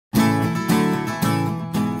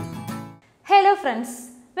friends,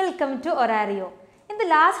 welcome to Horario. In the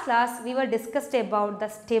last class, we were discussed about the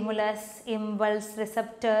stimulus, impulse,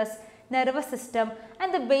 receptors, nervous system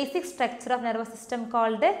and the basic structure of nervous system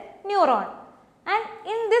called a neuron. And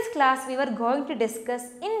in this class, we were going to discuss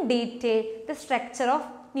in detail the structure of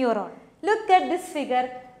neuron. Look at this figure.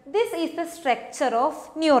 This is the structure of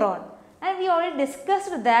neuron. And we already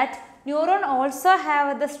discussed that neuron also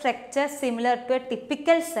have the structure similar to a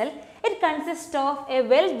typical cell. It consists of a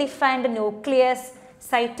well-defined nucleus,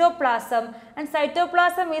 cytoplasm, and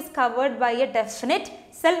cytoplasm is covered by a definite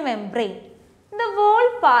cell membrane. The wall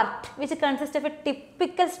part, which consists of a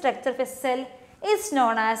typical structure of a cell, is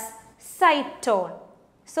known as cytone.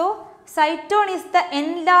 So, cytone is the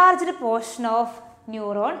enlarged portion of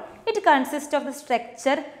neuron. It consists of the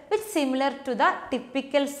structure which is similar to the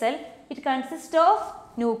typical cell. It consists of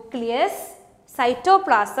nucleus,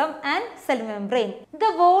 cytoplasm and cell membrane.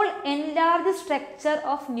 The whole enlarged structure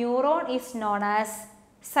of neuron is known as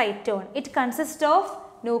cytone. It consists of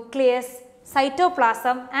nucleus,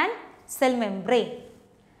 cytoplasm and cell membrane.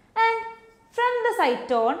 And from the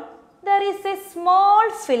cytone, there is a small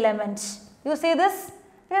filament. You see this?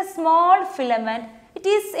 A small filament. It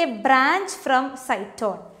is a branch from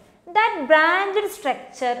cytone. That branched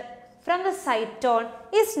structure from the cytone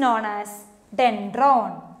is known as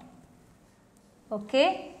dendron.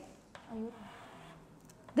 Okay.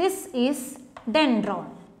 This is dendron,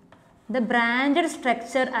 the branched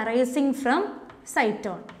structure arising from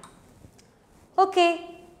cytone. Okay.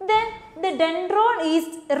 Then the dendron is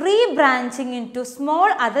rebranching into small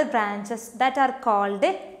other branches that are called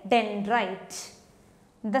dendrite.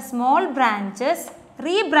 The small branches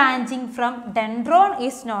rebranching from dendron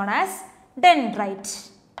is known as dendrite.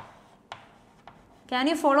 Can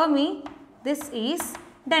you follow me? This is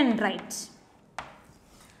dendrite.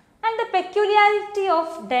 And the peculiarity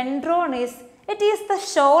of dendron is it is the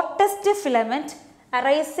shortest filament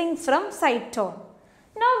arising from cytone.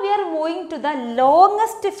 Now we are moving to the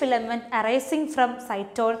longest filament arising from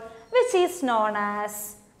cytone, which is known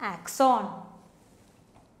as axon.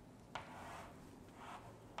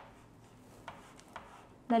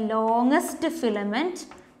 The longest filament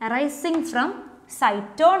arising from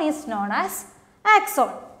cytone is known as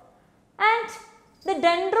axon. And the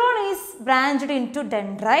dendron is branched into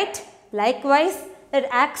dendrite. Likewise,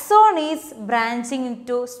 the axon is branching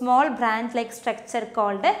into small branch like structure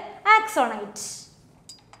called axonite.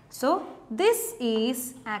 So, this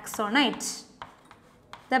is axonite,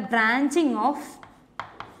 the branching of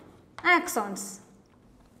axons.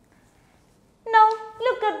 Now,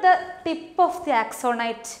 look at the tip of the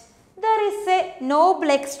axonite. There is a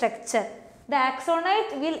knob-like structure. The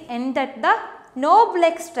axonite will end at the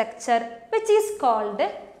knob-like structure which is called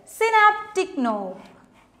synaptic knob.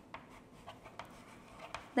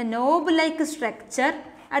 The knob-like structure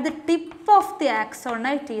at the tip of the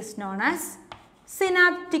axonite is known as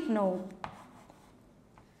synaptic knob.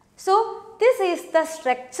 So, this is the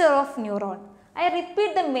structure of neuron. I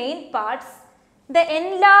repeat the main parts. The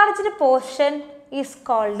enlarged portion is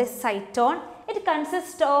called cytone. It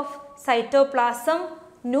consists of cytoplasm,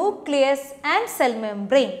 nucleus and cell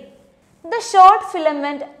membrane. The short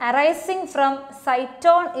filament arising from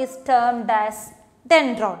cytone is termed as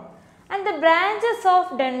dendron. And the branches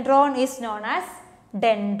of dendron is known as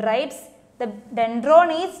dendrites. The dendron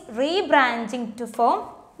is rebranching to form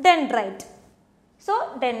dendrite.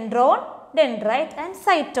 So, dendron, dendrite and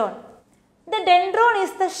cytone. The dendron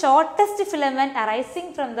is the shortest filament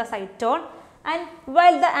arising from the cytone, and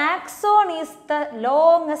while the axon is the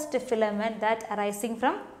longest filament that arising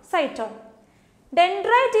from cytone.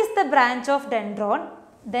 Dendrite is the branch of dendron,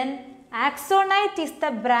 then axonite is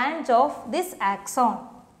the branch of this axon.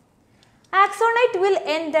 Axonite will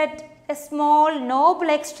end at a small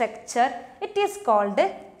knob-like structure. It is called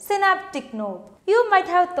a synaptic knob. You might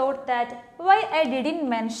have thought that why I didn't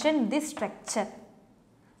mention this structure.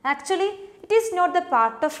 Actually, it is not the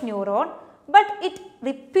part of neuron, but it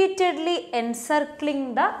repeatedly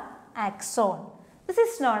encircling the axon. This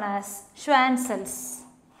is known as Schwann cells.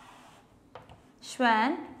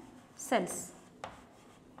 Schwann cells.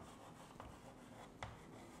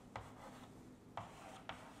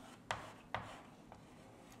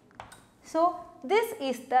 So, this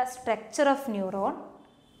is the structure of neuron.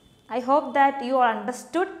 I hope that you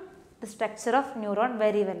understood the structure of neuron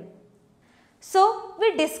very well. So,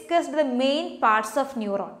 we discussed the main parts of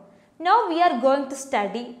neuron. Now, we are going to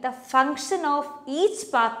study the function of each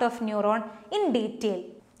part of neuron in detail.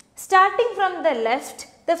 Starting from the left,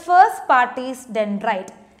 the first part is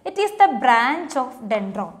dendrite. It is the branch of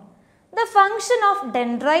dendron. The function of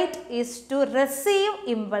dendrite is to receive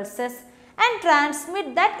impulses and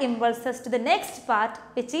transmit that impulses to the next part,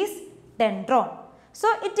 which is dendron. So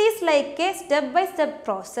it is like a step-by-step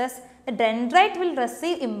process. The dendrite will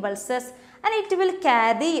receive impulses and it will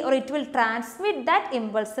carry or it will transmit that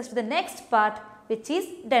impulses to the next part, which is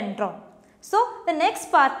dendron. So the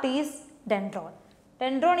next part is dendron.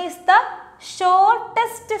 Dendron is the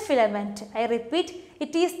shortest filament. I repeat,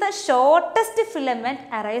 it is the shortest filament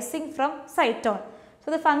arising from cytone. So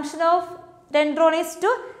the function of dendron is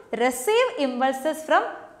to receive impulses from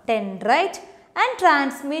dendrite and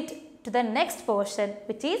transmit to the next portion,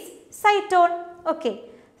 which is cytone. Okay.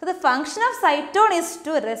 So the function of cytone is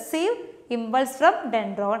to receive impulse from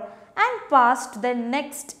dendron and pass to the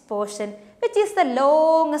next portion, which is the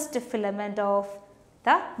longest filament of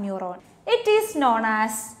the neuron. It is known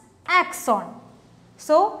as axon.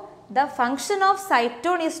 So the function of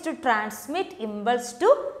cytone is to transmit impulse to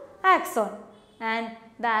axon and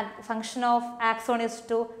the function of axon is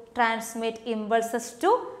to transmit impulses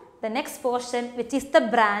to the next portion, which is the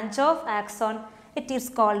branch of axon. It is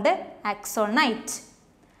called axonite.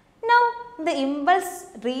 Now the impulse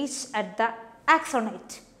reach at the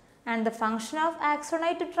axonite and the function of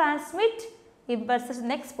axonite to transmit impulses to the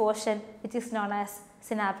next portion, which is known as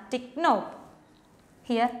synaptic knob.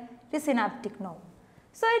 Here it is synaptic knob.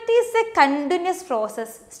 So it is a continuous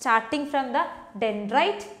process starting from the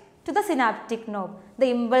dendrite to the synaptic knob. The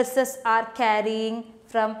impulses are carrying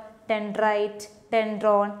from dendrite,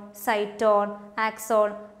 dendron, cytone,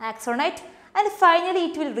 axon, axonite, and finally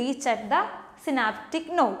it will reach at the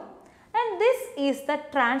synaptic node. And this is the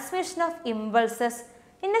transmission of impulses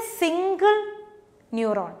in a single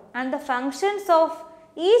neuron and the functions of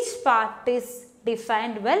each part is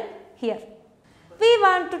defined well here. We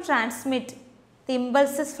want to transmit the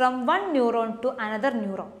impulses from one neuron to another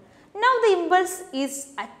neuron. Now the impulse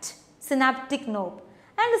is at synaptic knob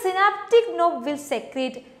and the synaptic knob will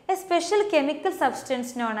secrete a special chemical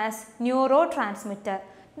substance known as neurotransmitter.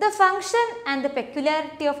 The function and the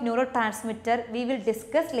peculiarity of neurotransmitter we will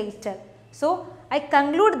discuss later. So I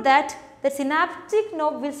conclude that the synaptic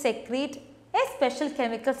knob will secrete a special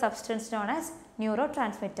chemical substance known as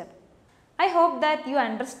neurotransmitter. I hope that you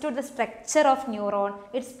understood the structure of neuron,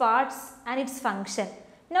 its parts and its function.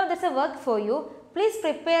 Now there is a work for you. Please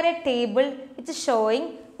prepare a table which is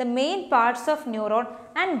showing the main parts of neuron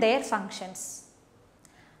and their functions.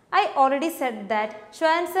 I already said that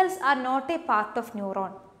Schwann cells are not a part of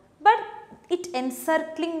neuron, but it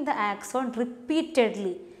encircling the axon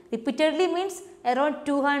repeatedly. Repeatedly means around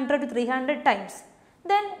 200 to 300 times.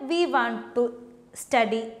 Then we want to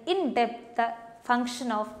study in depth the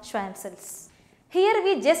function of Schwann cells. Here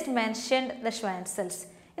we just mentioned the Schwann cells.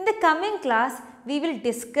 In the coming class, we will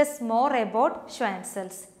discuss more about Schwann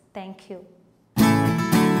cells. Thank you.